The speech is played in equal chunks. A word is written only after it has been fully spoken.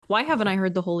Why haven't I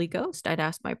heard the Holy Ghost? I'd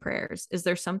ask my prayers. Is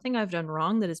there something I've done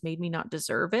wrong that has made me not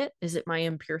deserve it? Is it my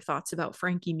impure thoughts about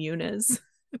Frankie Muniz?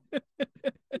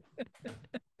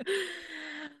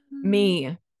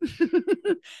 Me.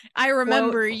 I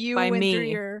remember Quote you by went through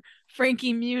me. your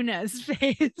Frankie Muniz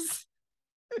phase.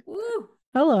 Woo.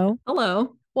 Hello.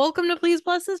 Hello. Welcome to Please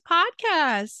Bless This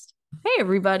podcast. Hey,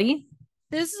 everybody.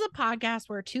 This is a podcast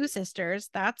where two sisters,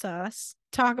 that's us,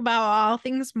 talk about all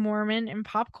things Mormon and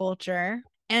pop culture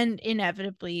and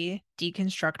inevitably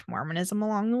deconstruct Mormonism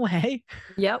along the way.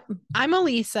 Yep. I'm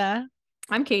Elisa.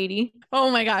 I'm Katie.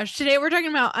 Oh my gosh. Today we're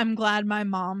talking about I'm Glad My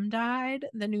Mom Died,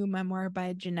 the new memoir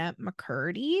by Jeanette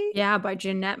McCurdy. Yeah, by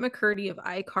Jeanette McCurdy of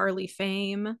iCarly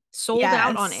fame. Sold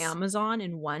out on Amazon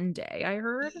in one day, I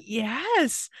heard.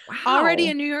 Yes. Wow. Already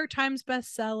a New York Times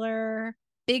bestseller.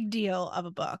 Big deal of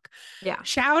a book. Yeah.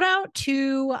 Shout out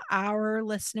to our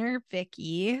listener,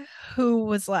 Vicky, who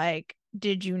was like,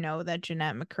 did you know that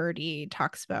Jeanette McCurdy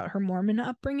talks about her Mormon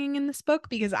upbringing in this book?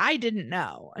 Because I didn't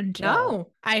know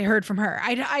until I heard from her.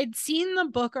 I'd seen the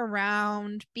book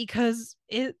around because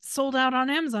it sold out on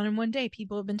Amazon in one day.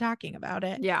 People have been talking about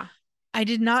it. Yeah. I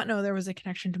did not know there was a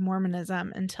connection to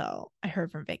Mormonism until I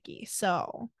heard from Vicky.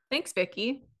 So thanks,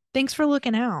 Vicky. Thanks for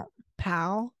looking out,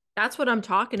 pal. That's what I'm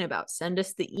talking about. Send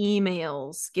us the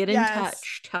emails. Get in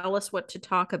touch. Tell us what to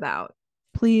talk about.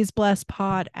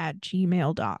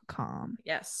 pleaseblesspod@gmail.com.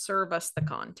 Yes, serve us the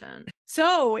content.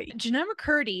 So, Jeanette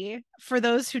McCurdy, for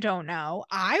those who don't know,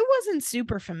 I wasn't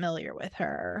super familiar with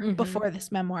her before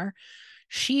this memoir.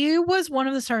 She was one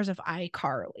of the stars of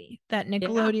iCarly, that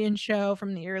Nickelodeon show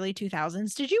from the early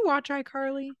 2000s. Did you watch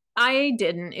iCarly? I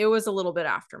didn't. It was a little bit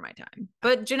after my time.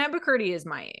 But Jeanette McCurdy is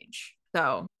my age.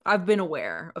 So I've been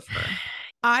aware of her.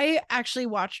 I actually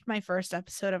watched my first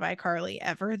episode of iCarly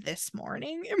ever this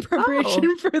morning in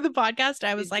preparation for the podcast.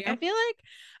 I was like, I feel like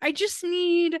I just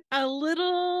need a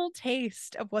little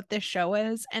taste of what this show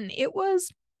is. And it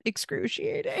was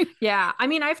excruciating. Yeah. I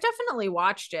mean, I've definitely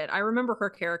watched it. I remember her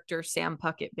character, Sam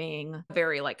Puckett, being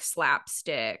very like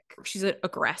slapstick. She's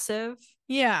aggressive.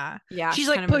 Yeah. Yeah. She's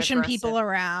like pushing people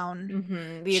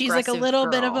around. She's like a little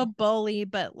bit of a bully,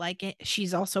 but like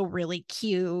she's also really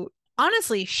cute.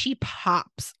 Honestly, she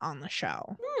pops on the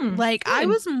show. Like I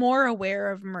was more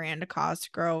aware of Miranda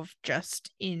Cosgrove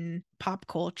just in pop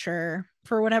culture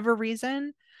for whatever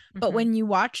reason. But when you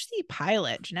watch the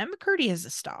pilot, Jeanette McCurdy is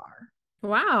a star.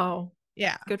 Wow.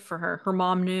 Yeah. Good for her. Her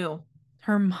mom knew.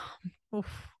 Her mom.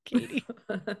 Oof, Katie.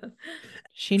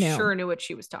 She knew. Sure knew what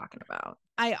she was talking about.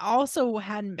 I also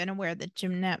hadn't been aware that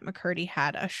Jeanette McCurdy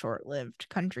had a short-lived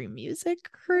country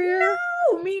music career.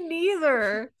 No, me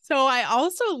neither. So I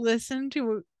also listened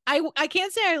to I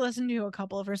can't say I listened to a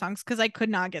couple of her songs because I could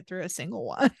not get through a single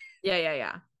one.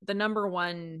 Yeah. The number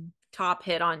one top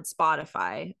hit on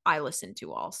Spotify I listened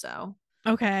to also.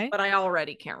 Okay. But I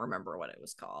already can't remember what it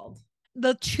was called.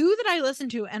 The two that I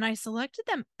listened to, and I selected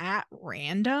them at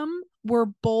random, were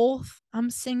both I'm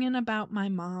Singing About My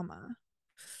Mama,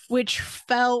 which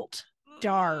felt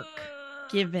dark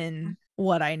given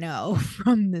what I know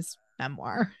from this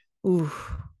memoir. Ooh,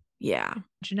 yeah.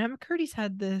 Jeanette McCurdy's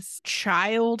had this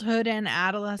childhood and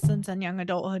adolescence and young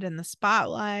adulthood in the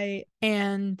spotlight.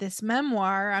 And this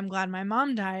memoir, I'm Glad My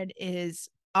Mom Died, is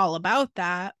all about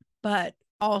that, but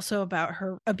also about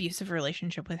her abusive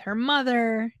relationship with her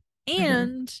mother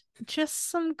and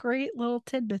just some great little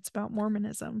tidbits about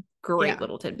Mormonism. Great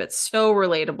little tidbits. So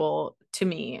relatable to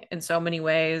me in so many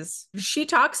ways. She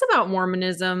talks about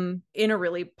Mormonism in a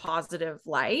really positive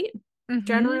light.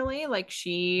 Generally, like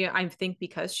I think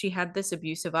because she had this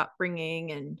abusive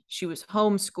upbringing and she was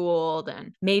homeschooled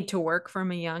and made to work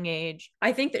from a young age,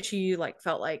 I think that she like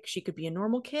felt like she could be a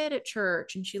normal kid at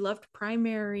church, and she loved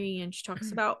primary, and she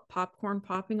talks about popcorn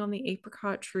popping on the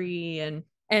apricot tree and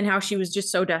how she was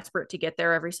just so desperate to get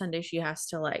there every Sunday. She has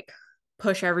to like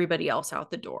push everybody else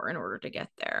out the door in order to get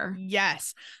there.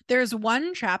 Yes. There's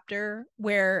one chapter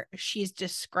where she's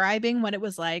describing what it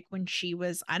was like when she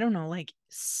was, I don't know, like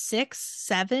 6,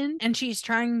 7, and she's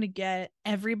trying to get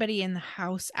everybody in the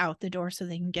house out the door so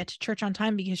they can get to church on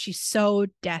time because she's so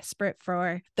desperate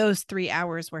for those 3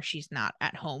 hours where she's not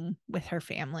at home with her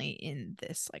family in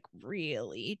this like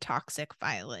really toxic,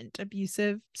 violent,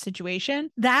 abusive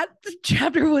situation. That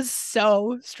chapter was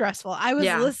so stressful. I was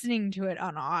listening to it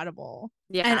on Audible.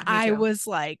 Yeah, and I was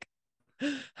like,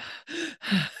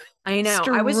 I know.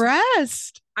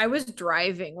 Stressed. I was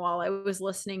driving while I was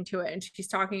listening to it, and she's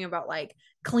talking about like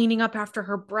cleaning up after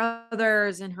her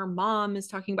brothers, and her mom is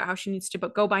talking about how she needs to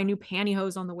go buy new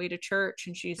pantyhose on the way to church,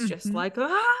 and she's just like,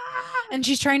 and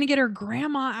she's trying to get her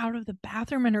grandma out of the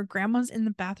bathroom, and her grandma's in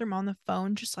the bathroom on the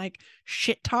phone just like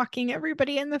shit talking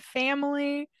everybody in the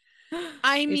family.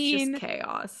 I It's just mean,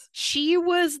 chaos. she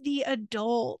was the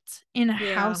adult in a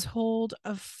Yeah. household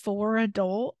of 4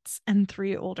 adults and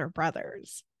 3 older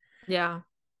brothers. Yeah.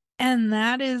 And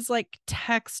that is like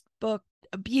textbook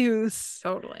abuse.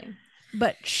 Totally.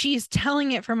 But she's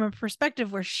telling it from a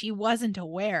perspective where she wasn't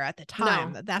aware at the time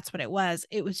No. that that's what it was.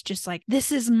 It was just like,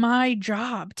 this is my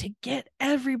job to get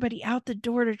everybody out the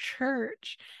door to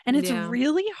church. And it's Yeah.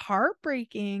 really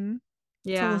heartbreaking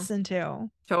to Yeah. listen to.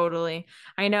 Totally.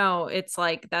 I know. It's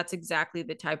like that's exactly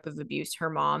the type of abuse her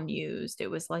mom used. It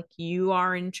was like, you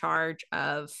are in charge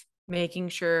of making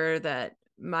sure that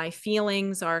my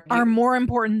feelings are Are you more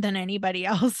important than anybody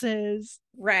else's.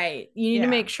 right. You need to Yeah.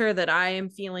 make sure that I am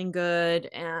feeling good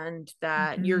and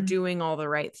that you're Mhm. doing all the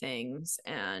right things.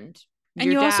 And And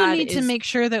your you also dad need to is, make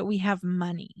sure that we have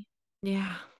money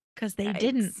yeah, because they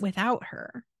didn't yikes. without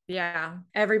her. Yeah.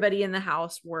 Everybody in the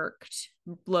house worked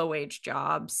low wage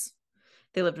jobs.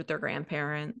 They lived with their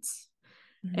grandparents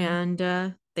Mhm.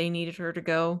 and they needed her to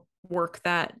go work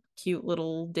that cute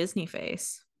little Disney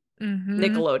face. Mhm.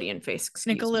 Nickelodeon face,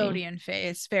 excuse me. Nickelodeon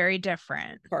face, very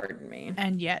different. Pardon me.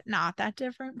 And yet not that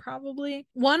different, probably.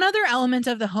 One other element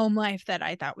of the home life that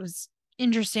I thought was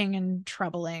interesting and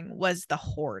troubling was the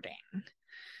hoarding.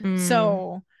 Mm,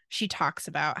 So she talks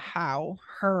about how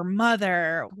her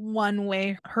mother, one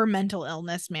way her mental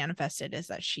illness manifested is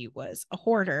that she was a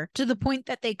hoarder to the point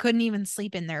that they couldn't even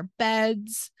sleep in their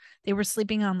beds. They were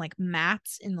sleeping on like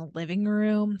mats in the living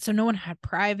room. So no one had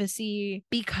privacy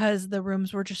because the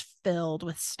rooms were just filled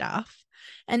with stuff.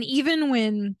 And even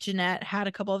when Jeanette had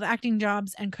a couple of acting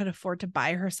jobs and could afford to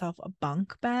buy herself a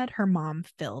bunk bed, her mom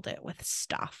filled it with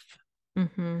stuff.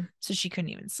 mm-hmm. So she couldn't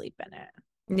even sleep in it.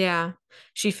 Yeah.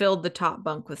 She filled the top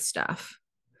bunk with stuff.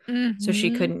 So she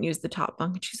Mm-hmm. couldn't use the top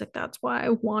bunk. And she's like, that's why I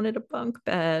wanted a bunk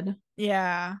bed.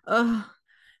 Yeah. Ugh, I know.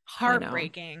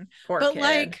 Heartbreaking. Poor But kid.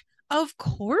 like, of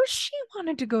course she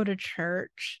wanted to go to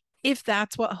church if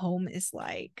that's what home is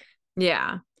like.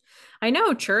 Yeah. I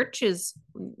know church is,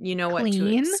 you know what to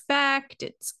Clean. expect.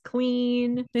 It's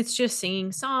clean. It's just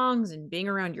singing songs and being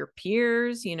around your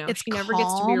peers. It's She never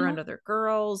gets to be around calm. other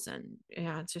girls. And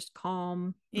yeah, it's just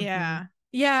calm. Hmm. Yeah.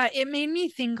 Yeah. It made me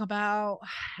think about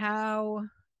how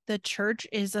the church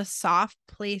is a soft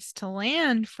place to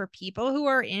land for people who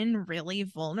are in really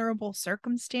vulnerable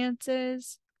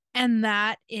circumstances. And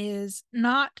that is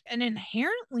not an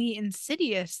inherently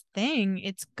insidious thing.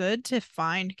 It's good to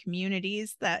find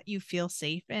communities that you feel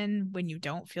safe in when you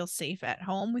don't feel safe at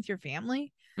home with your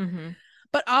family. Hmm.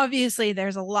 But obviously,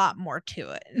 there's a lot more to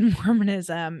it in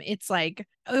Mormonism. It's like,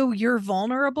 oh, you're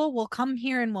vulnerable. We'll come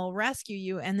here and we'll rescue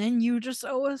you. And then you just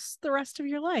owe us the rest of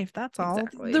your life. That's all. The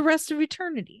Exactly. rest of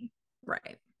eternity.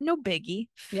 Right. No biggie.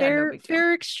 Yeah, no Fair, big deal.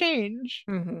 fair exchange.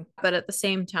 But at the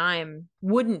same time,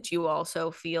 wouldn't you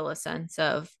also feel a sense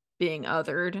of being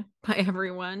othered by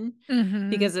everyone? Mm-hmm.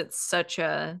 Because it's such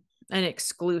an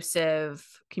exclusive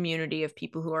community of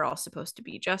people who are all supposed to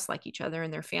be just like each other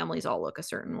and their families all look a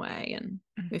certain way. And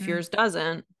if Mm-hmm. yours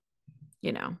doesn't,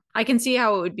 I can see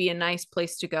how it would be a nice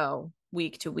place to go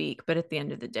week to week, but at the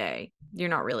end of the day, you're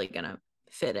not really gonna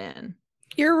fit in.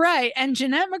 You're right. And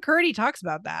Jeanette McCurdy talks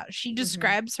about that. She Mm-hmm.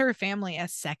 describes her family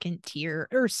as second tier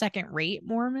or second rate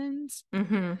Mormons.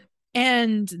 Mm-hmm.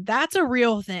 And that's a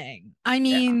real thing. I Yeah.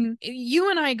 mean, you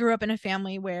and I grew up in a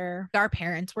family where our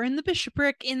parents were in the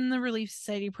bishopric, in the Relief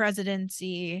Society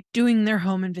presidency, doing their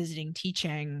home and visiting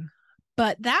teaching.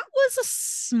 But that was a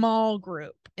small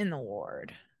group in the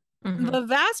ward. Mm-hmm. The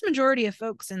vast majority of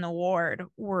folks in the ward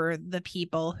were the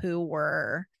people who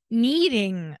were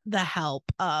needing the help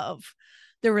of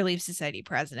the Relief Society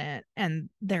president and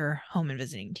their home and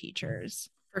visiting teachers.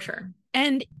 For sure.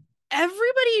 And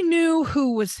everybody knew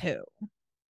who was who.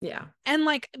 Yeah. And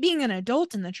like being an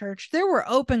adult in the church, there were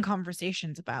open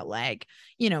conversations about like,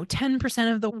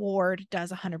 10% of the ward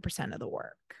does 100% of the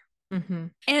work. Mm-hmm.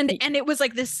 And it was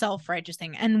like this self-righteous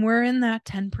thing. And we're in that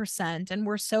 10% and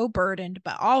we're so burdened,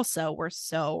 but also we're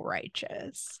so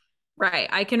righteous. Right.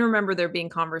 I can remember there being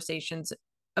conversations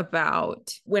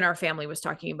about when our family was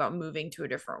talking about moving to a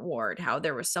different ward, how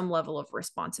there was some level of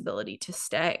responsibility to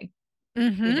stay,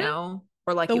 Mm-hmm.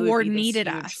 or like The it would ward be this needed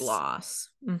huge us. loss.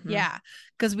 Mm-hmm. Yeah,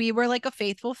 because we were like a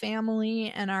faithful family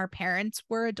and our parents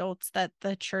were adults that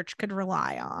the church could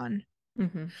rely on.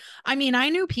 Mm-hmm. I mean, I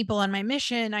knew people on my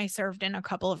mission. I served in a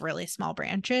couple of really small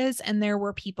branches, and there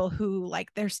were people who,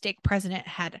 like, their stake president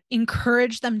had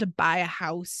encouraged them to buy a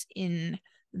house in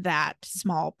that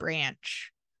small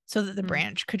branch so that the Mm.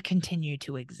 branch could continue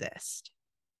to exist.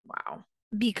 Wow.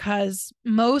 Because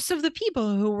most of the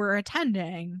people who were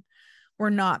attending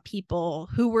were not people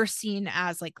who were seen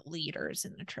as like leaders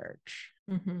in the church.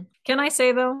 Mm-hmm. Can I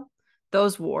say though,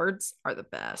 Those wards are the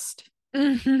best.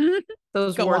 Mm-hmm.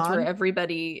 Those Go wards where on.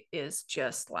 everybody is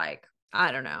just like,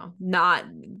 I don't know, not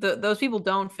those people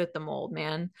don't fit the mold,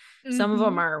 man. Some of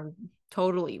them Mm-hmm. are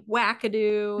totally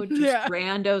wackadoo, just Yeah.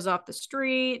 randos off the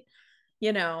street,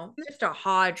 just a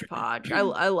hodgepodge. I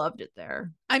loved it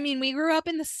there. I mean, we grew up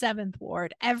in the 7th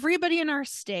ward. Everybody in our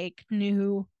stake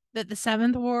knew that the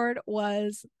 7th ward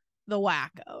was the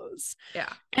wackos.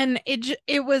 Yeah. And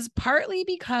it was partly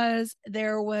because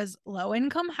there was low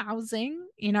income housing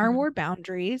in our ward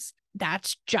boundaries.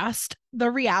 That's just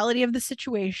the reality of the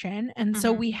situation. And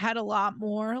so we had a lot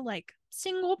more like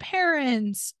single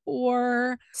parents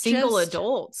or Single just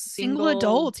adults, single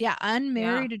adults. Yeah,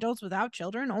 unmarried yeah, adults without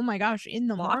children. Oh my gosh, in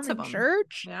the lots of Mormon them.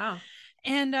 church. Yeah.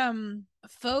 And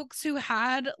folks who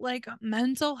had like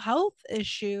mental health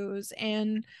issues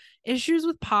and issues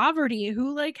with poverty,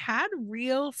 who like had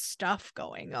real stuff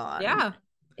going on Yeah.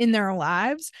 in their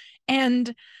lives.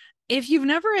 And if you've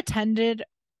never attended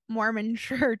Mormon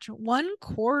church,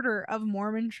 1/4 of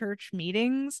Mormon church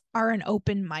meetings are an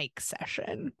open mic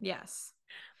session. Yes.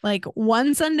 Like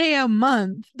one Sunday a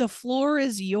month, the floor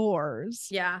is yours.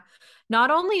 Yeah. Not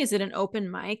only is it an open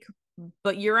mic,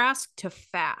 but you're asked to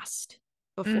fast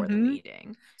before the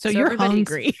meeting. So you're everybody's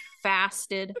hungry.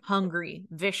 fasted, hungry,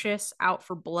 vicious, out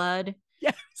for blood,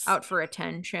 Yes. out for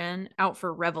attention, out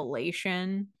for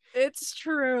revelation. It's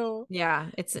true. Yeah,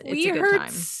 it's a We good heard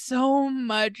time. so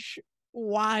much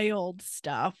wild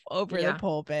stuff over the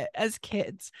pulpit as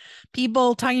kids.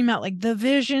 People talking about like the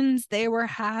visions they were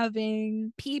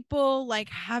having, people like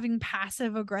having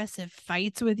passive aggressive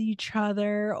fights with each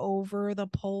other over the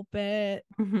pulpit.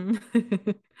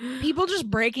 People just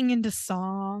breaking into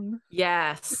song.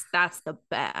 Yes, that's the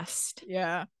best.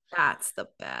 Yeah. That's the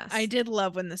best. I did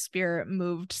love when the spirit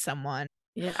moved someone.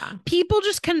 Yeah. People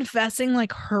just confessing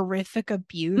like horrific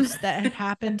abuse that had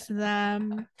happened to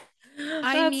them.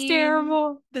 That's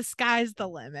terrible. The sky's the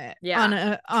limit.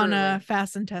 Yeah, on a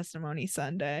fast and testimony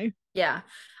Sunday. Yeah.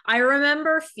 I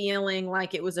remember feeling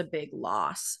like it was a big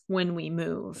loss when we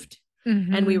moved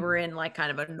and we were in like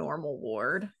kind of a normal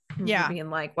ward. Yeah. Being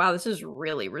like, wow, this is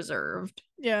really reserved.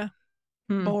 Yeah.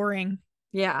 Boring.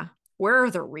 Yeah. Where are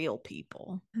the real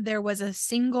people? There was a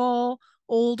single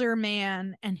older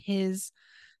man and his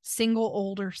single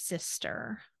older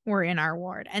sister were in our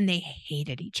ward, and they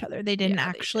hated each other. They didn't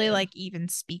actually like even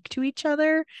speak to each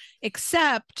other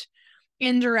except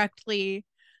indirectly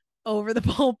over the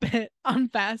pulpit on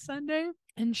Fast Sunday.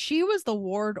 And she was the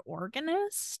ward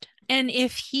organist. And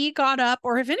if he got up,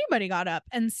 or if anybody got up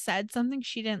and said something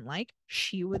she didn't like,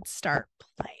 she would start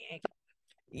playing.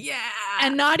 Yeah.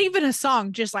 And not even a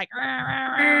song, just like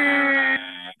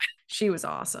she was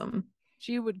awesome.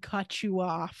 She would cut you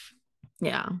off.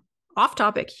 Yeah. Off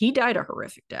topic, he died a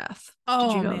horrific death. Oh,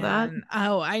 did you know that?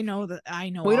 Oh, I know that. I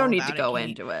know. We don't need to go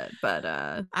into it, but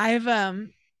I've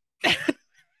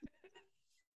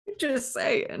just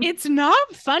saying. It's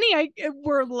not funny.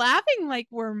 We're laughing like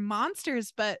we're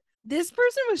monsters, but this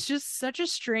person was just such a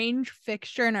strange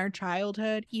fixture in our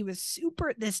childhood. He was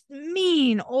this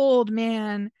mean old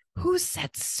man who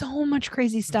said so much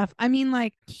crazy stuff. I mean,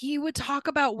 like he would talk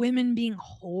about women being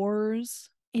whores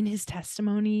in his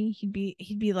testimony. He'd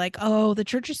be like, "Oh, the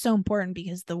church is so important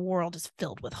because the world is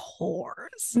filled with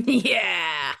whores."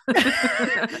 Yeah.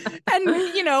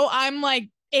 And I'm like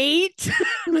 8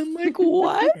 and I'm like,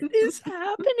 what is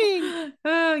happening?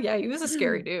 Oh yeah, he was a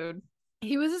scary dude.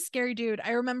 He was a scary dude.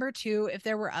 I remember too, if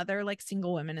there were other like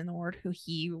single women in the ward who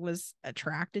he was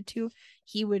attracted to,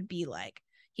 he would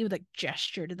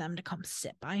gesture to them to come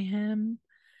sit by him.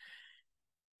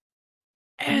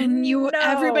 And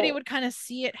everybody would kind of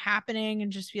see it happening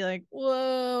and just be like,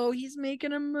 whoa, he's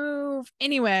making a move.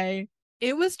 Anyway,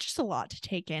 it was just a lot to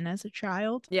take in as a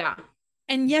child. Yeah.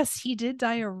 And yes, he did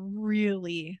die a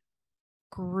really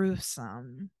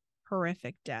gruesome,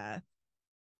 horrific death.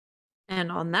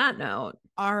 And on that note,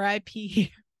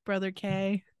 R.I.P. Brother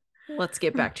K. Let's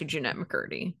get back to Jeanette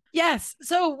McCurdy. Yes.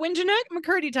 So when Jeanette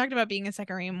McCurdy talked about being a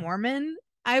second-rate Mormon,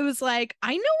 I was like,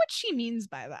 I know what she means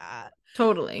by that.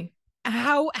 Totally.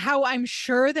 How I'm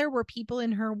sure there were people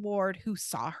in her ward who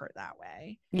saw her that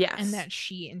way. Yes. And that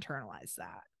she internalized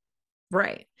that.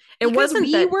 Right.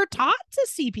 We were taught to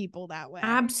see people that way.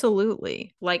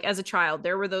 Absolutely. Like as a child,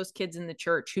 there were those kids in the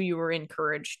church who you were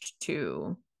encouraged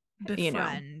to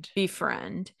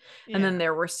befriend. Yeah. And then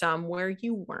there were some where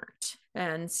you weren't.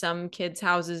 And some kids'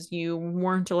 houses you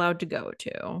weren't allowed to go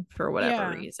to for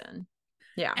whatever reason.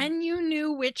 Yeah. And you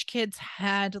knew which kids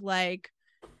had like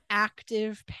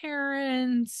active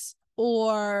parents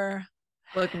or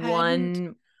like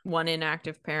one one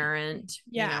inactive parent,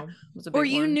 Yeah. was a Or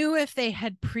big you one. knew if they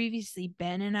had previously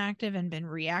been inactive and been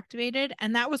reactivated.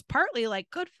 And that was partly like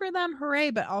good for them,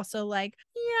 hooray, but also like,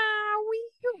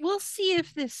 yeah, we'll see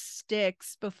if this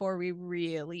sticks before we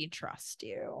really trust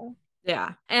you.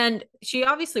 Yeah. And she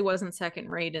obviously wasn't second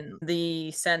rate in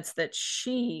the sense that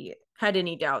she had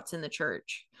any doubts in the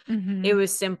church. Mm-hmm. It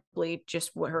was simply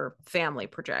just what her family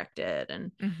projected.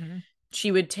 And Mm-hmm. she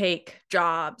would take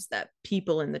jobs that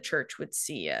people in the church would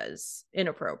see as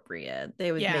inappropriate.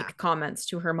 They would Yeah. make comments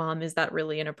to her mom, is that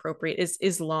really inappropriate?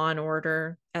 Is Law and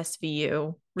Order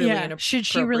SVU really Yeah. an Should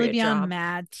she really appropriate be on job?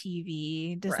 Mad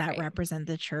TV? Does that Right. represent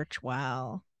the church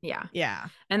well? Yeah. Yeah.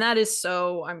 And that is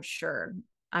so, I'm sure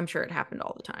it happened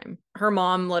all the time. Her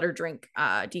mom let her drink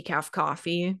decaf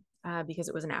coffee because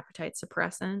it was an appetite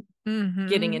suppressant.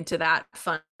 Getting Mm-hmm. into that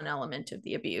fun element of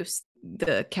the abuse,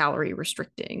 the calorie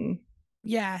restricting,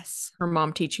 Yes. her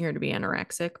mom teaching her to be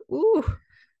anorexic. Ooh.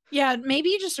 Yeah,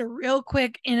 maybe just a real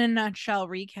quick, in a nutshell,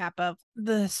 recap of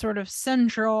the sort of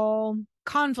central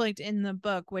conflict in the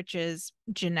book, which is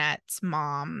Jeanette's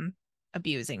mom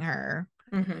abusing her.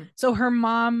 Mm-hmm. So her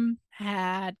mom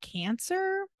had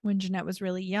cancer when Jeanette was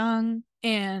really young.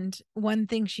 And one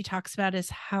thing she talks about is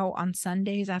how on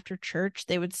Sundays after church,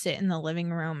 they would sit in the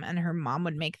living room and her mom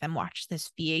would make them watch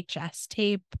this VHS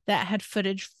tape that had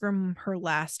footage from her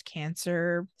last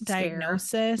cancer Scare.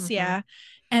 diagnosis. Mm-hmm. Yeah.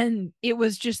 And it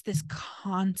was just this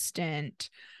constant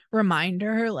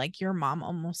reminder like, your mom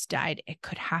almost died. It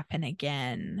could happen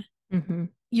again. Mm-hmm.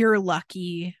 You're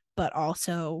lucky, but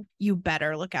also you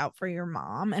better look out for your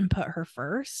mom and put her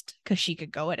first because she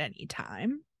could go at any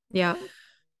time. Yeah.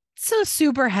 It's a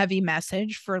super heavy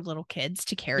message for little kids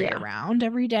to carry Yeah. around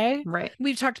every day. Right.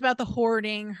 We've talked about the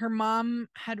hoarding. Her mom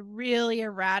had really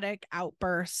erratic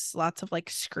outbursts, lots of like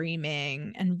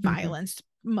screaming and violence,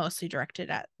 mostly directed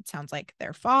at, it sounds like,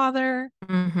 their father.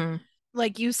 Mm-hmm.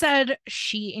 Like you said,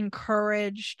 she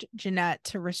encouraged Jeanette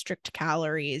to restrict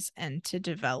calories and to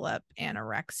develop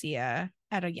anorexia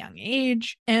at a young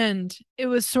age. And it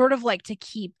was sort of like to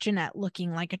keep Jeanette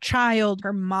looking like a child.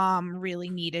 Her mom really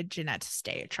needed Jeanette to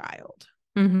stay a child.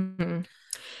 Mm-hmm.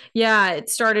 Yeah, it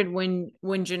started when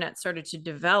Jeanette started to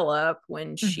develop,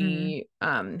 when Mm-hmm. she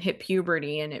hit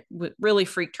puberty, and it really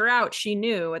freaked her out. She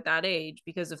knew at that age,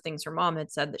 because of things her mom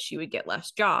had said, that she would get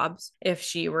less jobs if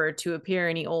she were to appear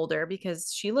any older,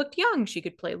 because she looked young. She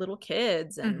could play little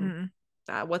kids, and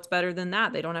what's better than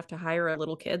that? They don't have to hire a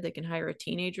little kid. They can hire a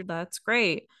teenager. That's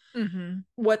great. Mm-hmm.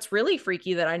 What's really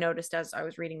freaky that I noticed as I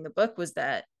was reading the book was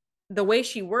that the way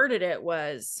she worded it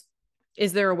was,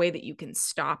 is there a way that you can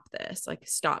stop this? Like,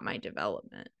 stop my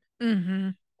development. Mm-hmm.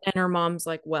 And her mom's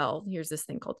like, well, here's this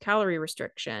thing called calorie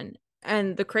restriction.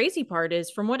 And the crazy part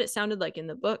is, from what it sounded like in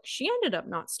the book, she ended up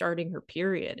not starting her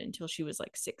period until she was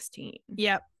like 16.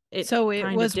 Yep. It So it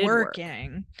kind of was did work.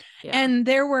 working. Yeah. And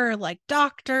there were like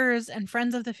doctors and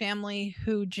friends of the family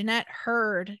who Jeanette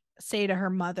heard say to her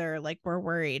mother, like, we're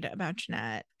worried about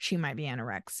Jeanette. She might be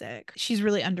anorexic. She's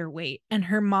really underweight. And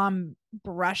her mom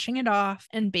brushing it off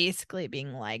and basically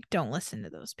being like, don't listen to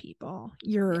those people.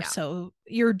 You're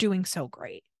doing so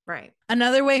great. Right.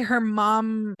 Another way her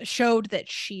mom showed that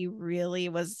she really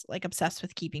was like obsessed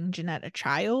with keeping Jeanette a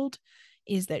child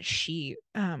is that she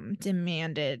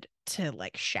demanded to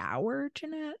like shower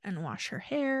Jeanette and wash her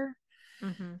hair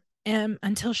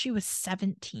until she was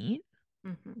 17.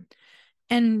 Mm-hmm.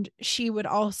 And she would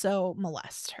also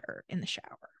molest her in the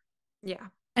shower. Yeah.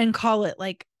 And call it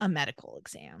like a medical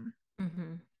exam.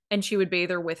 Mm-hmm. And she would bathe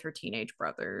her with her teenage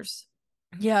brothers.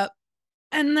 Yep.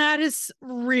 And that is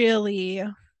really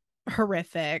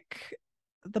horrific.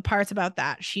 The parts about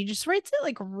that, she just writes it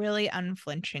like really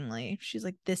unflinchingly. She's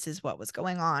like, this is what was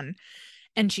going on.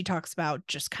 And she talks about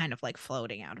just kind of like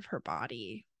floating out of her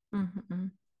body. Mm-hmm.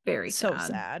 Very so sad.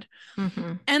 sad.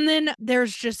 Mm-hmm. And then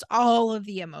there's just all of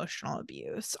the emotional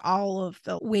abuse, all of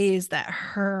the ways that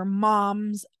her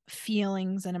mom's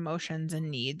feelings and emotions and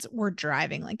needs were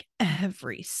driving like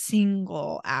every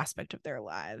single aspect of their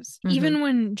lives. Mm-hmm. Even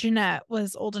when Jeanette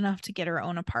was old enough to get her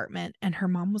own apartment and her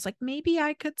mom was like, maybe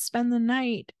I could spend the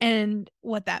night. And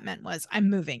what that meant was, I'm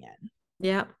moving in.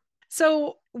 Yeah.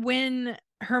 So when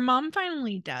her mom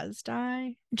finally does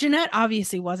die, Jeanette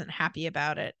obviously wasn't happy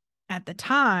about it at the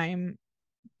time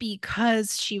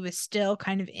because she was still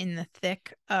kind of in the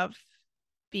thick of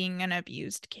being an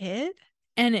abused kid.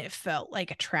 And it felt like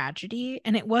a tragedy.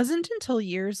 And it wasn't until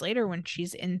years later when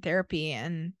she's in therapy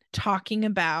and talking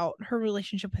about her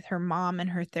relationship with her mom and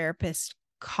her therapist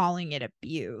calling it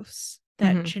abuse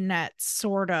that Jeanette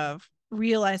sort of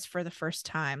realized for the first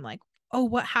time, like, oh,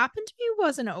 what happened to me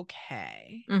wasn't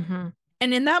okay.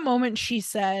 And in that moment, she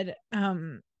said,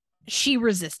 she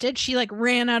resisted. She like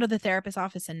ran out of the therapist's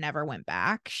office and never went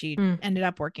back. She ended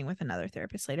up working with another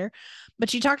therapist later. But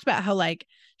she talked about how like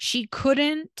she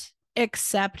couldn't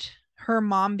accept her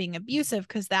mom being abusive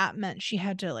because that meant she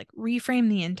had to like reframe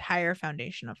the entire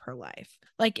foundation of her life.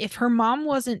 Like if her mom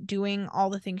wasn't doing all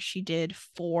the things she did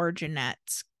for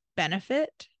Jeanette's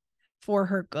benefit, for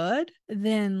her good,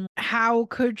 then how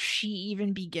could she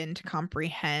even begin to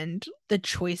comprehend the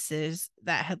choices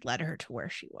that had led her to where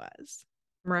she was?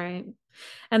 Right.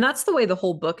 And that's the way the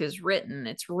whole book is written.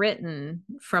 It's written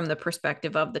from the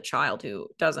perspective of the child who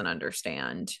doesn't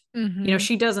understand. You know,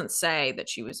 she doesn't say that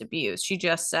she was abused. She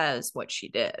just says what she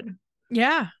did.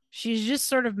 Yeah. She's just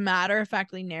sort of matter of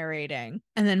factly narrating.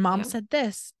 And then mom Yeah. said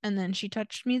this, and then she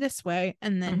touched me this way,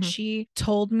 and then Mhm. she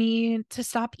told me to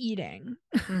stop eating.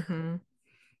 Mhm.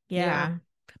 Yeah.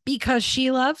 Because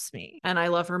she loves me. And I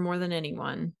love her more than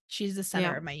anyone. She's the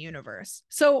center of my universe.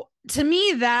 So to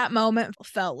me, that moment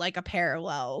felt like a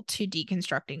parallel to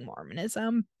deconstructing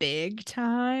Mormonism big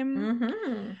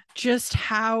time. Just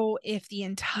how if the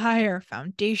entire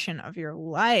foundation of your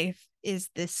life is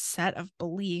this set of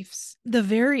beliefs, the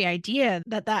very idea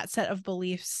that that set of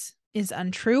beliefs is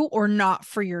untrue or not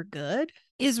for your good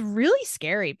is really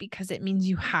scary because it means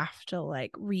you have to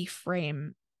like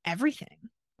reframe everything.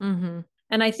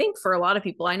 And I think for a lot of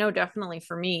people, I know definitely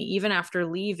for me, even after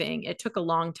leaving, it took a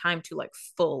long time to like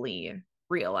fully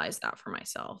realize that for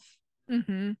myself.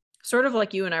 Sort of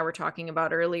like you and I were talking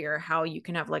about earlier, how you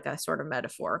can have like a sort of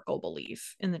metaphorical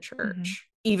belief in the church,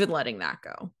 even letting that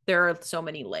go. There are so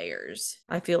many layers.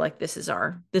 I feel like this is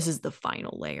the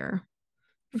final layer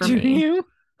for Do me. you?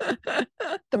 The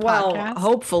Well, podcast.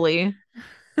 hopefully.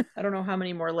 I don't know how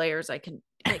many more layers I can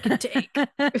take.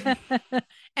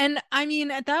 And I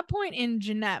mean, at that point in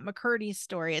Jeanette McCurdy's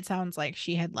story, it sounds like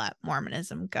she had let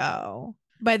Mormonism go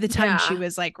by the time she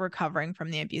was like recovering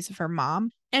from the abuse of her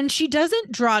mom. And she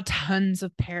doesn't draw tons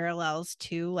of parallels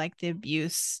to like the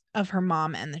abuse of her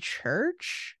mom and the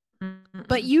church.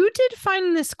 But you did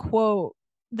find this quote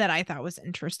that I thought was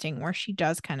interesting where she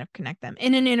does kind of connect them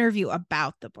in an interview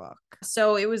about the book.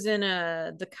 So it was in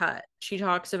The Cut. She's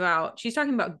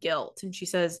talking about guilt, and she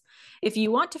says, if you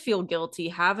want to feel guilty,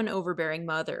 have an overbearing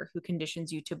mother who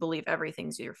conditions you to believe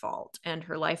everything's your fault and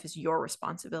her life is your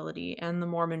responsibility, and the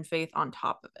Mormon faith on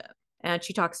top of it. And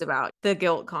she talks about the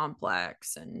guilt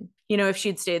complex. And, you know, if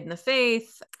she'd stayed in the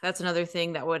faith, that's another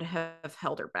thing that would have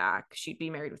held her back. She'd be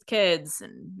married with kids.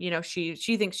 And, you know, she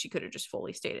thinks she could have just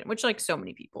fully stayed in, which like so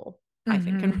many people I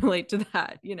think can relate to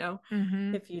that, you know.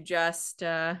 If you just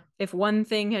if one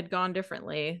thing had gone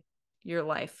differently, your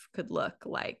life could look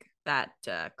like that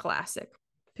classic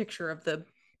picture of the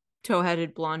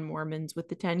tow-headed blonde Mormons with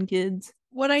the 10 kids.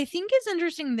 What I think is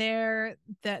interesting there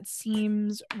that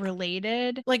seems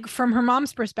related, like from her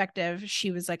mom's perspective,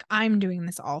 she was like, I'm doing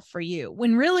this all for you.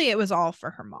 When really it was all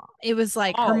for her mom. It was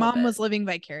like her mom was living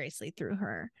vicariously through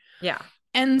her. Yeah.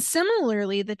 And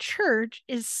similarly, the church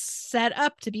is set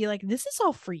up to be like, this is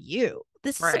all for you.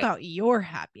 This is about your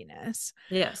happiness.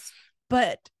 Yes.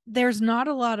 But there's not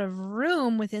a lot of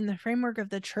room within the framework of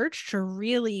the church to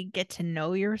really get to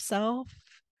know yourself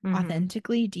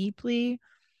authentically, deeply,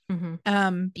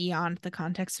 beyond the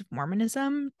context of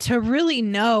Mormonism, to really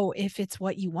know if it's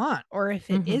what you want or if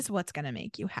it is what's going to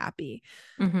make you happy.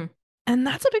 And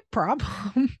that's a big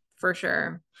problem. For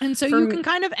sure. And so you can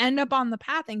kind of end up on the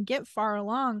path and get far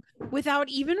along without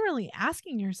even really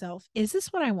asking yourself, is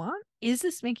this what I want? Is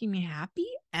this making me happy?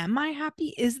 Am I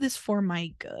happy? Is this for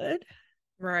my good?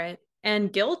 Right.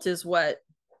 And guilt is what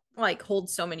like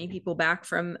holds so many people back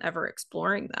from ever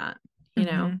exploring that, you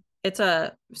know. It's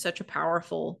such a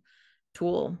powerful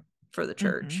tool for the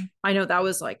church. I know that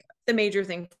was like the major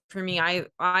thing for me.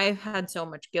 I had so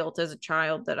much guilt as a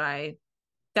child that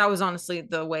was honestly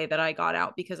the way that I got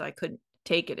out because I couldn't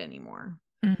take it anymore.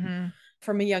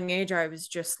 From a young age, I was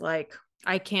just like,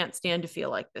 I can't stand to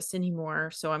feel like this anymore.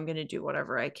 So I'm going to do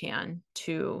whatever I can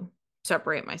to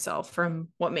separate myself from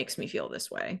what makes me feel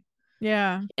this way.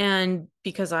 Yeah. And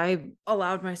because I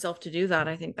allowed myself to do that,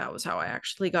 I think that was how I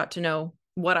actually got to know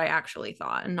what I actually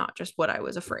thought and not just what I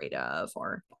was afraid of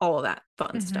or all of that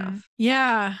fun stuff.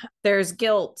 Yeah. There's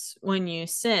guilt when you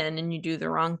sin and you do the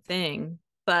wrong thing,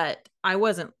 but I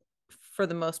wasn't, for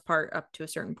the most part, up to a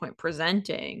certain point,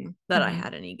 presenting that I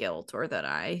had any guilt or that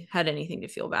I had anything to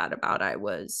feel bad about. I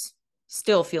was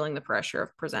still feeling the pressure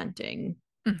of presenting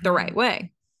the right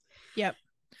way. Yep.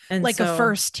 And like a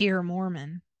first tier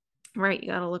Mormon. Right. You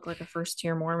got to look like a first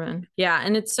tier Mormon. Yeah.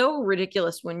 And it's so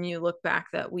ridiculous when you look back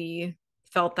that we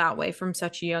felt that way from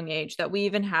such a young age, that we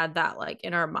even had that like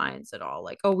in our minds at all.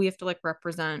 Like, oh, we have to like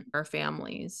represent our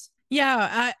families.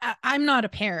 Yeah, I'm not a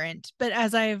parent, but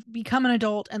as I've become an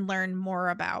adult and learned more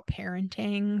about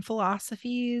parenting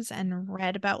philosophies and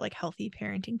read about like healthy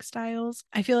parenting styles,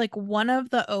 I feel like one of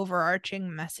the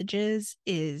overarching messages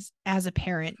is as a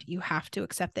parent, you have to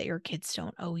accept that your kids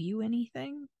don't owe you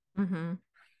anything. Mm-hmm.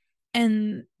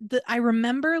 And I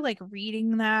remember like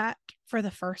reading that for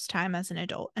the first time as an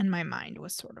adult, and my mind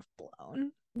was sort of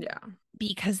blown Yeah,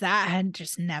 because that had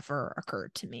just never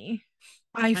occurred to me.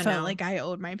 I I felt know. like I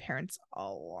owed my parents a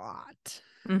lot.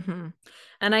 Mm-hmm.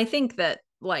 And I think that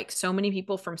like so many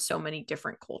people from so many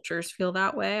different cultures feel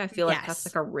that way. I feel like that's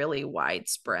like Yes, a really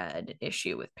widespread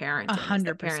issue with a parenting is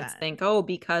hundred that parents percent. think, oh,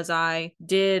 because I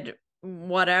did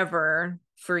whatever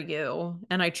for you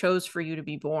and I chose for you to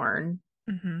be born,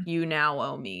 Mm-hmm. you now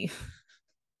owe me.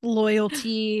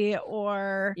 Loyalty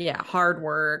or Yeah, hard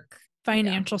work. Yeah.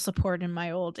 financial support in my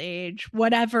old age,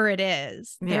 whatever it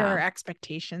is, there are Yeah.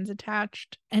 expectations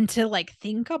attached. And to like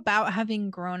think about having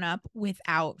grown up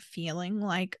without feeling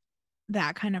like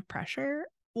that kind of pressure,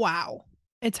 wow,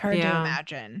 it's hard to Yeah.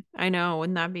 imagine. I know.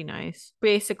 Wouldn't that be nice?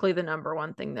 Basically, the number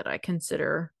one thing that I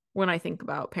consider when I think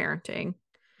about parenting.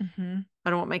 Mm-hmm. I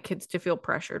don't want my kids to feel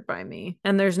pressured by me.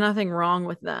 And there's nothing wrong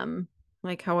with them,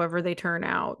 like however they turn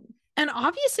out. And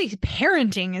obviously,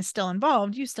 parenting is still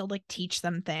involved. You still like teach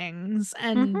them things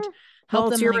and Mm-hmm. help Well,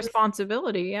 it's them your like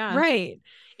responsibility. Yeah. right.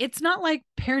 It's not like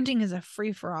parenting is a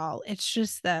free for all. It's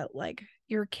just that like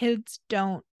your kids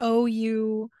don't owe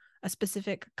you a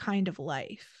specific kind of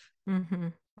life, Mm-hmm.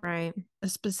 Right. a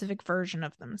specific version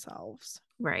of themselves.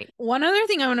 Right. One other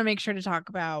thing I want to make sure to talk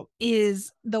about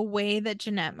is the way that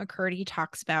Jeanette McCurdy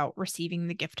talks about receiving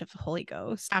the gift of the Holy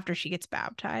Ghost after she gets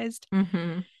baptized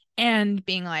Mm-hmm. and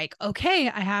being like, okay,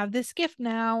 I have this gift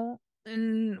now.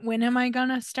 And when am I going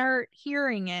to start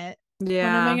hearing it? When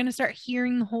am I Yeah. going to start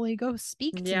hearing the Holy Ghost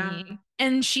speak to Yeah. me?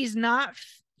 And she's not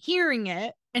hearing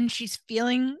it and she's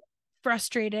feeling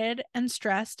frustrated and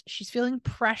stressed. She's feeling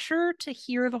pressure to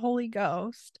hear the Holy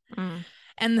Ghost. Mm.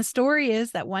 And the story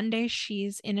is that one day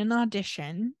she's in an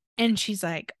audition and she's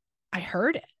like, I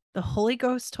heard it. The Holy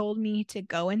Ghost told me to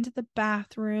go into the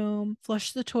bathroom,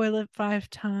 flush the toilet 5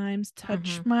 times,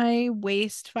 touch Mm-hmm. my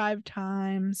waist 5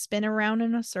 times, spin around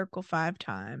in a circle 5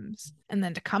 times, and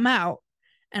then to come out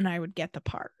and I would get the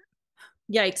part.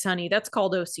 Yikes, honey. That's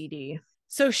called OCD.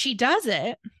 So she does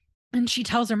it and she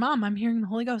tells her mom, I'm hearing the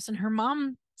Holy Ghost. And her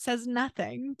mom says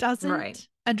nothing, Right. doesn't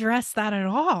address that at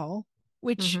all,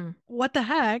 which, Mm-hmm. what the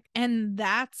heck? And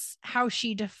that's how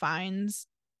she defines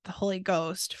the Holy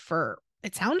Ghost for,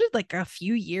 it sounded like a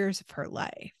few years of her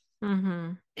life.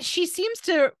 Mm-hmm. She seems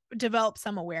to develop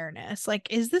some awareness. Like,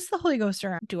 is this the Holy Ghost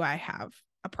or do I have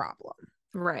a problem?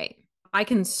 Right. I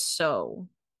can so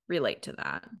relate to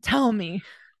that. Tell me.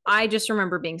 I just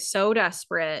remember being so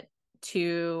desperate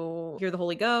to hear the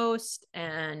Holy Ghost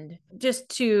and just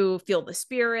to feel the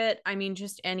Spirit. I mean,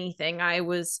 just anything.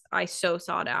 I so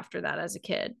sought after that as a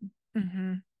kid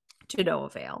Mm-hmm. to no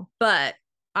avail. But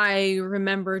I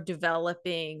remember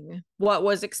developing what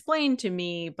was explained to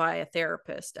me by a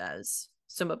therapist as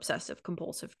some obsessive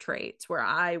compulsive traits where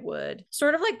I would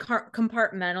sort of like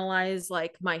compartmentalize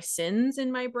like my sins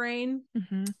in my brain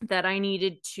Mm-hmm. that I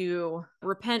needed to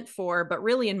repent for, but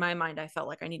really in my mind I felt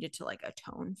like I needed to like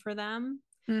atone for them.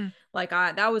 Mm. Like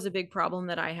that was a big problem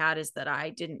that I had, is that I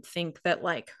didn't think that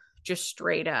like just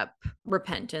straight up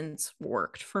repentance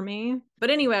worked for me.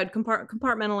 But anyway, I'd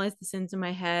compartmentalize the sins in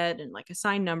my head and like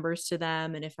assign numbers to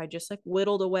them, and if I just like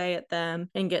whittled away at them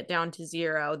and get down to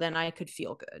 0, then I could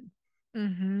feel good.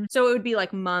 Mm-hmm. So it would be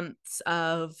like months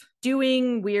of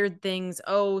doing weird things.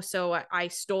 Oh, so I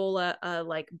stole a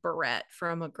like barrette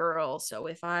from a girl. So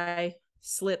if I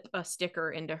slip a sticker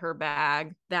into her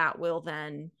bag, that will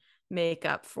then make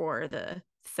up for the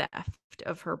theft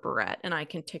of her barrette. And I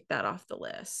can tick that off the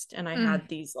list. And I Mm. had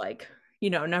these like,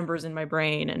 numbers in my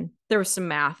brain, and there was some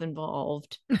math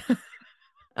involved.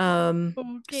 Oh,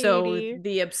 So Katie.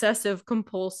 the obsessive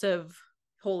compulsive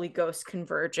Holy Ghost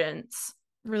convergence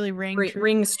Really rang true.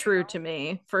 rings true to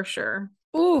me for sure.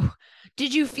 Ooh,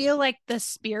 did you feel like the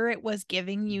spirit was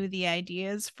giving you the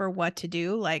ideas for what to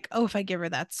do? Like, oh, if I give her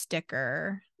that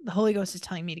sticker, the Holy Ghost is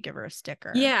telling me to give her a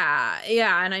sticker. Yeah.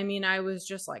 And I mean, I was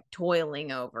just like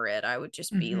toiling over it. I would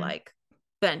just be Mm-hmm. like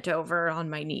bent over on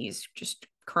my knees, just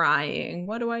crying.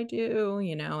 What do I do?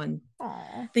 And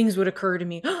Oh, things would occur to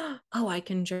me. Oh, I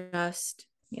can just.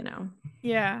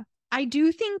 yeah. I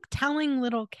do think telling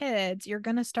little kids you're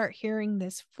gonna start hearing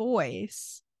this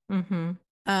voice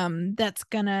Mm-hmm. that's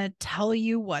gonna tell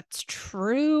you what's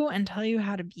true and tell you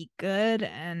how to be good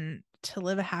and to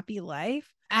live a happy life.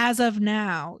 As of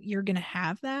now, you're gonna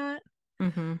have that.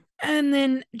 Mm-hmm. And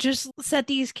then just set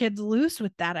these kids loose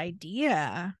with that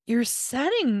idea. You're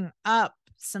setting up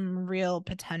some real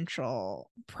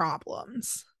potential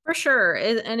problems. For sure.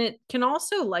 And it can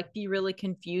also like be really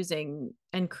confusing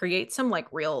and create some like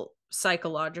real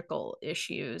psychological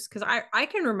issues. Cause I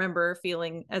can remember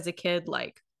feeling as a kid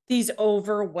like these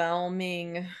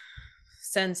overwhelming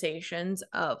sensations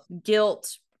of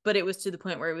guilt, but it was to the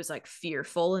point where it was like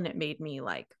fearful and it made me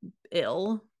like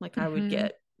ill. Like I would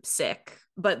get sick.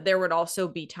 But there would also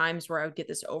be times where I would get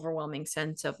this overwhelming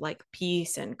sense of like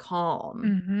peace and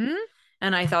calm.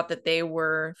 And I thought that they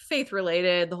were faith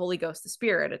related, the Holy Ghost, the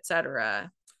Spirit,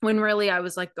 etc. When really I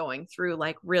was like going through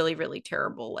like really, really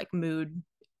terrible like mood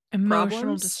Emotional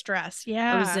problems. distress.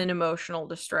 I was Yeah. in emotional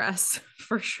distress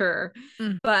for sure.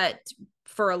 Mm. But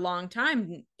for a long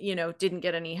time, you know, didn't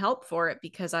get any help for it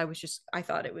because I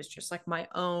thought it was just like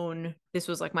this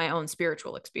was like my own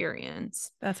spiritual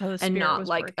experience. That's how the And spirit not was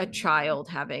like a working. child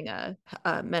having a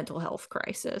mental health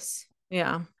crisis.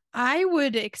 Yeah. I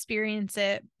would experience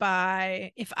it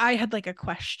by, if I had like a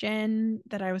question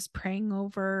that I was praying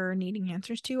over, needing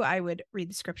answers to, I would read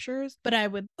the scriptures, but I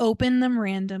would open them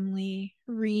randomly,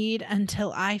 read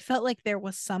until I felt like there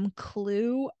was some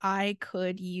clue I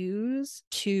could use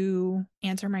to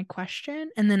answer my question.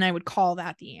 And then I would call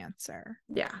that the answer.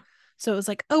 Yeah. So it was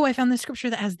like, oh, I found this scripture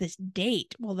that has this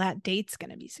date. Well, that date's going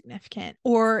to be significant.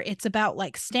 Or it's about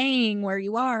like staying where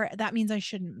you are. That means I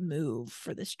shouldn't move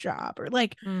for this job. Or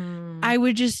like, I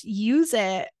would just use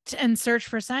it and search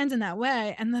for signs in that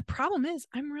way. And the problem is,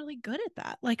 I'm really good at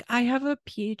that. Like, I have a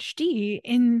PhD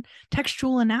in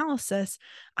textual analysis.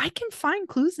 I can find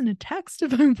clues in a text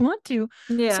if I want to.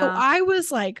 Yeah. So I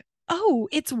was like, oh,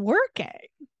 it's working.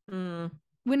 Mm.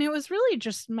 When it was really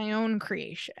just my own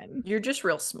creation. You're just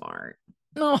real smart.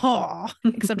 Oh,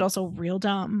 except also real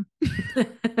dumb.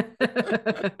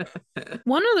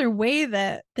 One other way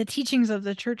that the teachings of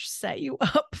the church set you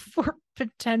up for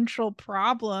potential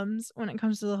problems when it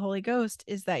comes to the Holy Ghost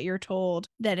is that you're told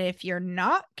that if you're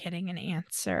not getting an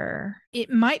answer,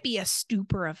 it might be a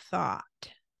stupor of thought.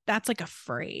 That's like a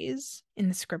phrase in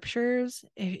the scriptures.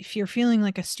 If you're feeling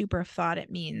like a stupor of thought,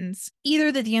 it means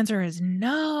either that the answer is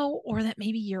no or that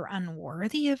maybe you're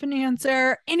unworthy of an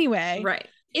answer. Anyway, right.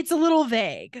 It's a little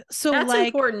vague. So that's like,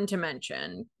 important to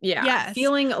mention. Yeah. Yes.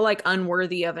 Feeling like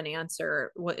unworthy of an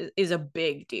answer is a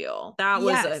big deal. That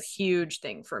was a huge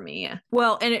thing for me.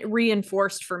 Well, and it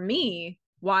reinforced for me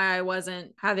why I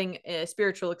wasn't having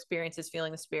spiritual experiences,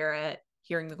 feeling the Spirit,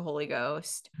 hearing the Holy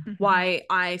Ghost, why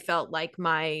I felt like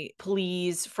my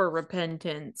pleas for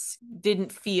repentance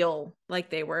didn't feel like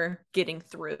they were getting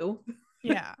through.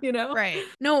 Yeah. You know? Right.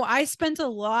 No, I spent a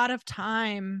lot of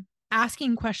time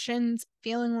asking questions,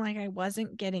 feeling like I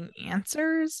wasn't getting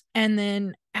answers, and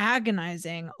then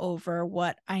agonizing over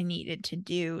what I needed to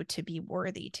do to be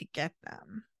worthy to get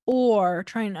them. Or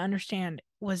trying to understand,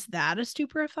 was that a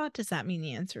stupor of thought? Does that mean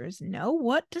the answer is no?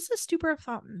 What does a stupor of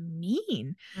thought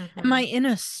mean? Am I in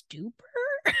a stupor?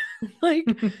 Like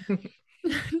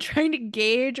trying to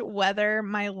gauge whether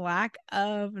my lack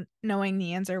of knowing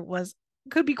the answer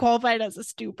could be qualified as a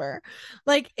stupor.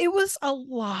 Like it was a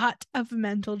lot of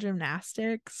mental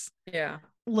gymnastics. Yeah.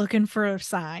 Looking for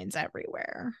signs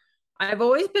everywhere. I've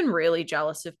always been really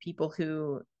jealous of people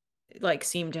who like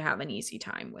seem to have an easy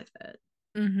time with it.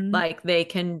 Like they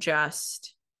can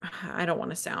just, I don't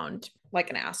want to sound like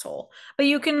an asshole, but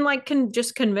you can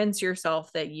just convince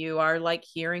yourself that you are like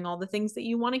hearing all the things that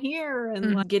you want to hear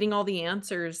and like getting all the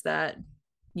answers that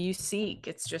you seek.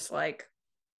 It's just like,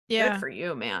 good for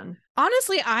you, man.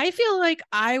 Honestly, I feel like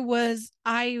I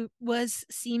was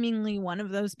seemingly one of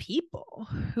those people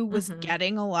who was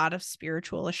getting a lot of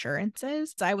spiritual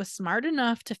assurances. I was smart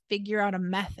enough to figure out a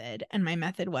method, and my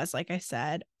method was, like I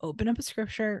said, open up a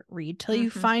scripture, read till you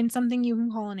find something you can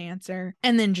call an answer,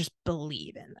 and then just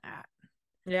believe in that.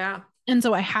 Yeah. And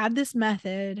so I had this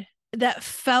method that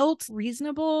felt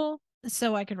reasonable,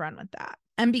 so I could run with that.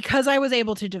 And because I was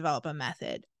able to develop a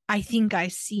method, I think I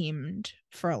seemed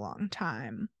for a long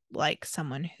time like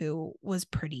someone who was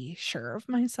pretty sure of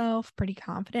myself, pretty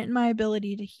confident in my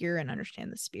ability to hear and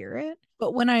understand the Spirit.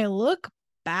 But when I look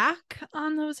back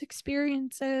on those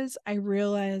experiences, I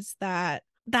realize that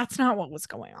that's not what was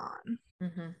going on.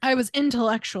 I was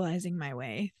intellectualizing my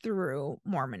way through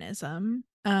Mormonism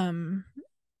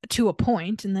to a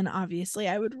point, and then obviously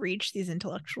I would reach these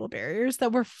intellectual barriers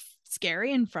that were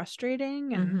scary and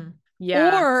frustrating and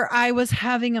Yeah. Or I was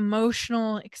having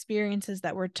emotional experiences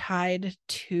that were tied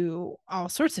to all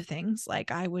sorts of things.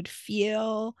 Like I would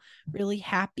feel really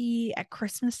happy at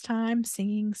Christmas time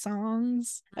singing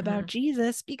songs about Mhm.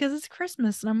 Jesus because it's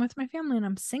Christmas and I'm with my family and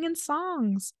I'm singing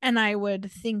songs. And I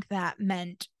would think that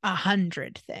meant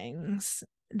 100 things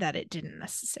that it didn't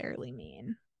necessarily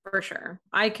mean. For sure.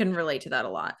 I can relate to that a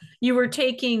lot. You were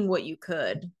taking what you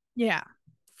could Yeah.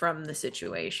 from the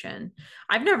situation.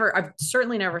 I've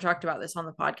certainly never talked about this on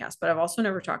the podcast, but I've also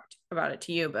never talked about it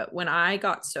to you. But when I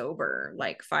got sober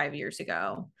like 5 years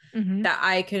ago, Mm-hmm.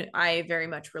 I very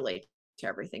much relate to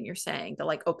everything you're saying. The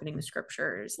like opening the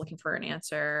scriptures, looking for an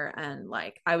answer. And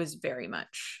like, I was very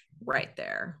much right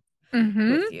there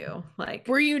Mm-hmm. with you. Like,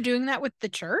 Were you doing that with the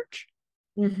church?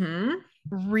 mm-hmm.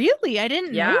 Really? I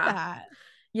didn't know Yeah. that.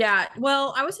 Yeah.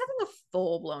 Well, I was having a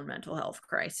full blown mental health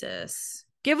crisis.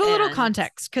 Give a little And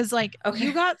context because, like, okay.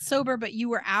 you got sober, but you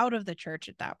were out of the church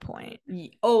at that point.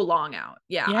 Oh, long out.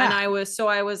 Yeah. And Yeah. I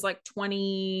was like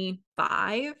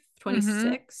 25, Mm-hmm.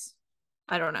 26.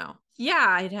 I don't know. Yeah.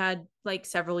 I'd had like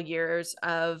several years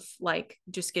of like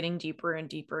just getting deeper and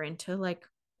deeper into like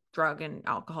drug and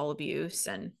alcohol abuse.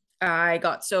 And I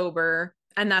got sober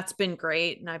and that's been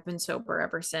great. And I've been sober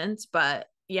ever since. But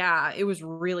yeah, it was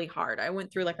really hard. I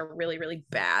went through like a really, really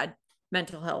bad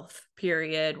mental health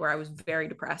period where I was very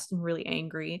depressed and really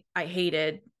angry. I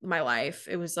hated my life.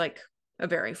 It was like a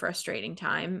very frustrating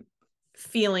time,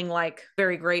 feeling like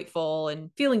very grateful and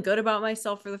feeling good about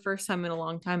myself for the first time in a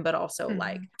long time, but also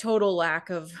like Mm-hmm. total lack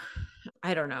of,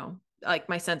 I don't know, like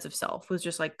my sense of self was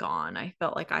just like gone. I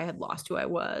felt like I had lost who I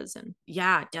was. And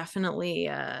yeah,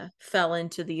 definitely fell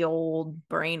into the old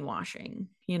brainwashing,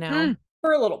 Hmm.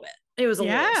 for a little bit. It was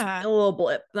Yeah. a little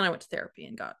blip. Then I went to therapy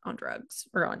and got on drugs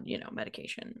or on,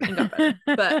 medication and got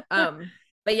better.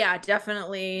 But yeah,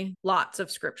 definitely lots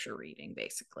of scripture reading,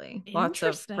 basically. Lots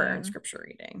of prayer and Interesting. scripture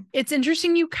reading. It's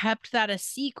interesting you kept that a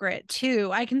secret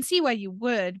too. I can see why you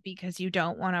would because you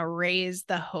don't want to raise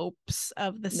the hopes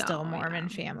of the still No, yeah. Mormon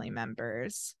family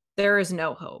members. There is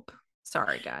no hope.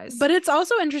 Sorry, guys. But it's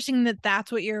also interesting that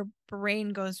that's what your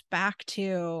brain goes back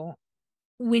to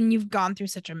when you've gone through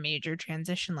such a major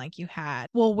transition like you had.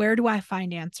 Well, where do I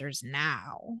find answers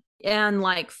now? And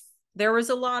like there was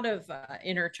a lot of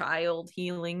inner child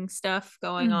healing stuff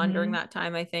going on during Mm-hmm. that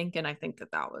time, I think. And I think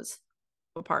that that was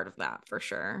a part of that for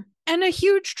sure. And a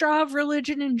huge draw of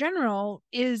religion in general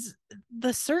is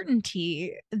the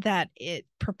certainty that it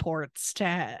purports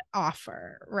to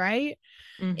offer, right?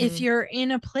 If Mm-hmm. you're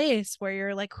in a place where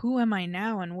you're like, who am I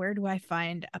now? And where do I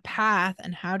find a path?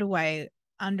 And how do I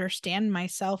understand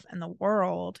myself and the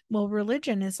world? Well,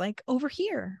 religion is like over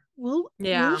here. We'll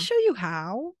Yeah. show you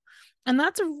how. And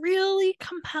that's really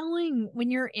compelling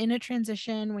when you're in a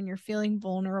transition, when you're feeling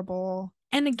vulnerable.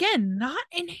 And again, not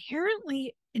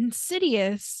inherently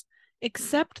insidious,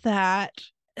 except that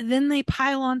then they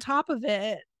pile on top of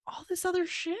it all this other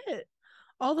shit,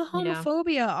 all the Yeah.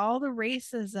 homophobia, all the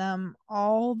racism,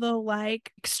 all the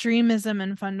like extremism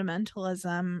and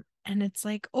fundamentalism. And it's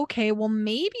like, okay, well,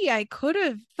 maybe I could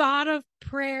have thought of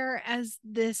prayer as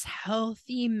this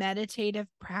healthy meditative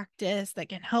practice that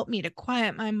can help me to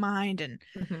quiet my mind and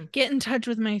Mm-hmm. get in touch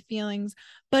with my feelings.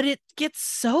 But it gets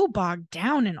so bogged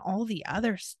down in all the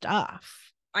other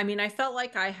stuff. I mean, I felt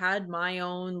like I had my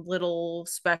own little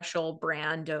special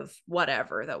brand of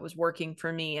whatever that was working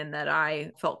for me and that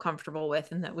I felt comfortable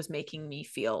with and that was making me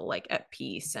feel like at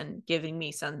peace and giving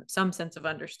me some sense of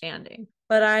understanding.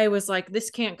 But I was like, this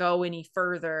can't go any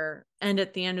further. And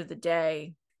at the end of the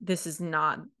day, this is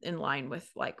not in line with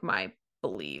like my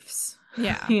beliefs.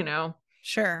 Yeah, you know,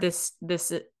 sure. this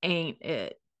ain't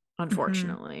it, Mm-hmm.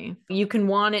 unfortunately. You can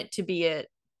want it to be it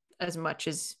as much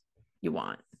as you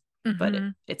want, but Mm-hmm.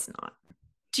 it's not.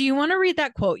 Do you want to read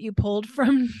that quote you pulled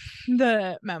from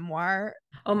the memoir?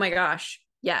 Oh my gosh.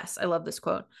 Yes, I love this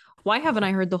quote. Why haven't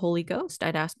I heard the Holy Ghost?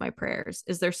 I'd ask my prayers.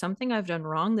 Is there something I've done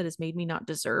wrong that has made me not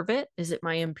deserve it? Is it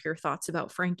my impure thoughts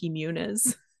about Frankie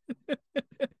Muniz?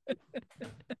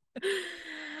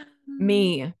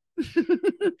 Me.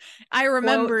 I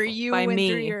remember Quote you by went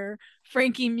through me. your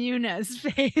Frankie Muniz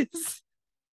phase.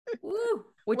 Woo.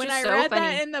 Which When is I so read that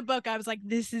funny. in the book, I was like,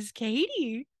 this is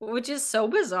Katie. Which is so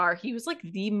bizarre. He was like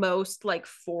the most like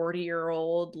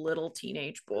 40-year-old little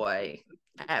teenage boy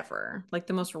ever. Like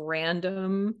the most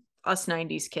random us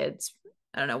 90s kids.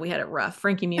 I don't know. We had it rough.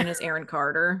 Frankie Muniz, Aaron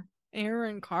Carter.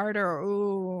 Aaron Carter.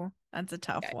 Ooh, that's a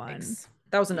tough one. Yikes.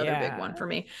 That was another big Yeah. one for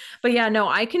me. But yeah, no,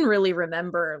 I can really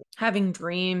remember having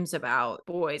dreams about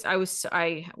boys. I was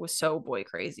so boy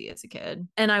crazy as a kid,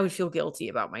 and I would feel guilty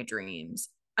about my dreams.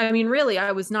 I mean, really,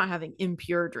 I was not having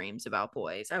impure dreams about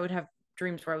boys. I would have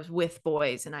dreams where I was with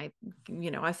boys and I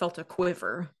felt a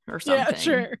quiver or Yeah, something,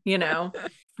 sure.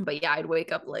 But yeah, I'd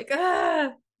wake up like,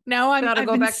 Now gotta I've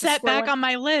go been back to set square back one. on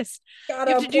my list. You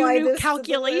Gotta have to do apply new this to the list.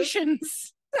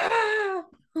 calculations. I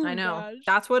Oh know. gosh.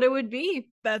 That's what it would be.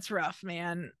 That's rough,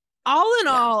 man. All in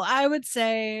Yeah. all, I would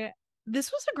say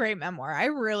this was a great memoir. I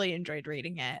really enjoyed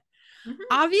reading it. Mhm.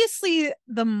 Obviously,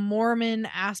 the Mormon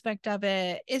aspect of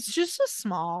it is just a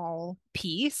small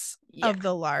piece Yeah. of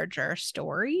the larger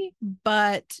story,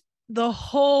 but the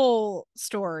whole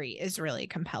story is really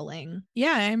compelling.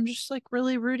 Yeah, I'm just like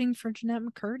really rooting for Jeanette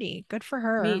McCurdy. Good for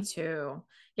her. Me too.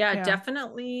 Yeah, Yeah.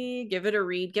 definitely give it a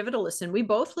read, give it a listen. We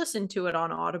both listened to it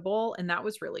on Audible, and that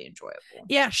was really enjoyable.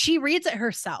 Yeah, she reads it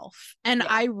herself. And Yeah,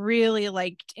 I really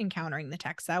liked encountering the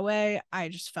text that way. I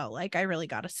just felt like I really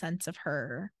got a sense of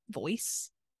her voice.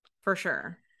 for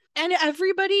sure. And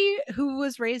everybody who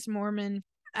was raised Mormon,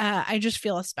 I just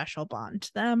feel a special bond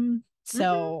to them. Hmm.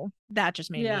 So that just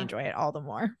made me Yeah, enjoy it all the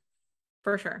more.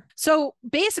 for sure. So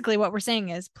basically, what we're saying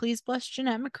is please bless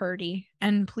Jeanette McCurdy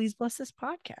and please bless this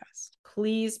podcast.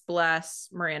 Please bless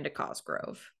Miranda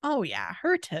Cosgrove. Oh, yeah,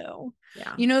 her too.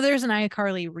 Yeah. There's an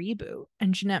iCarly reboot,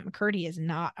 and Jeanette McCurdy is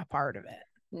not a part of it.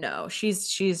 No,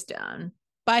 she's done.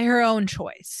 By her own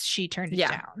choice, she turned it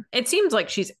Yeah. down. It seems like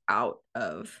she's out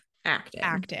of acting.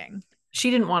 Acting. She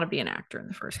didn't want to be an actor in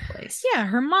the first place. Yeah,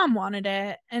 her mom wanted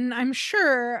it. And I'm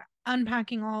sure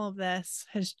unpacking all of this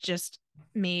has just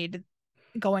made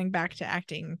going back to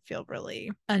acting feel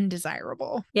really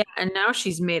undesirable. Yeah, and now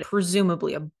she's made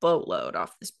presumably a boatload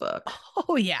off this book.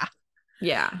 Oh, yeah.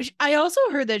 Yeah. I also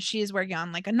heard that she's working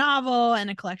on like a novel and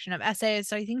a collection of essays.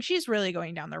 So I think she's really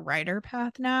going down the writer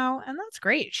path now. And that's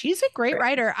great. She's a great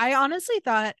writer. I honestly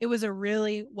thought it was a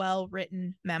really well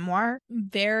written memoir,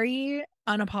 very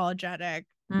unapologetic,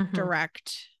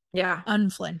 direct, Yeah.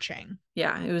 unflinching.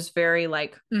 Yeah. It was very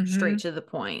like straight to the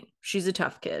point. She's a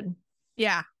tough kid.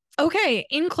 Yeah. Okay,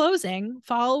 in closing,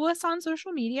 follow us on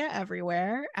social media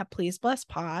everywhere at Please Bless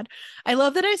Pod. I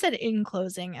love that I said in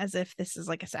closing as if this is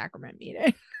like a sacrament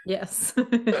meeting. Yes.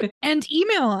 And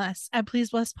email us at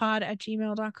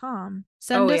pleaseblesspod@gmail.com.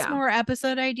 Send us more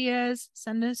episode ideas.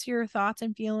 Send us your thoughts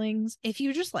and feelings. If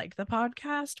you just like the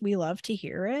podcast, we love to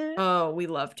hear it. Oh, we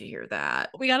love to hear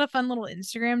that. We got a fun little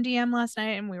Instagram DM last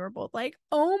night and we were both like,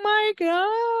 oh my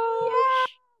gosh.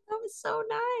 Yeah. That was so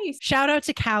nice. Shout out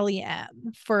to Callie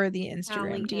M for the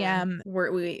Instagram Callie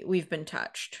DM. We've been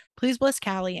touched. Please bless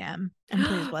Callie M and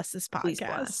please bless this podcast. Please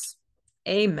bless.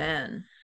 Amen.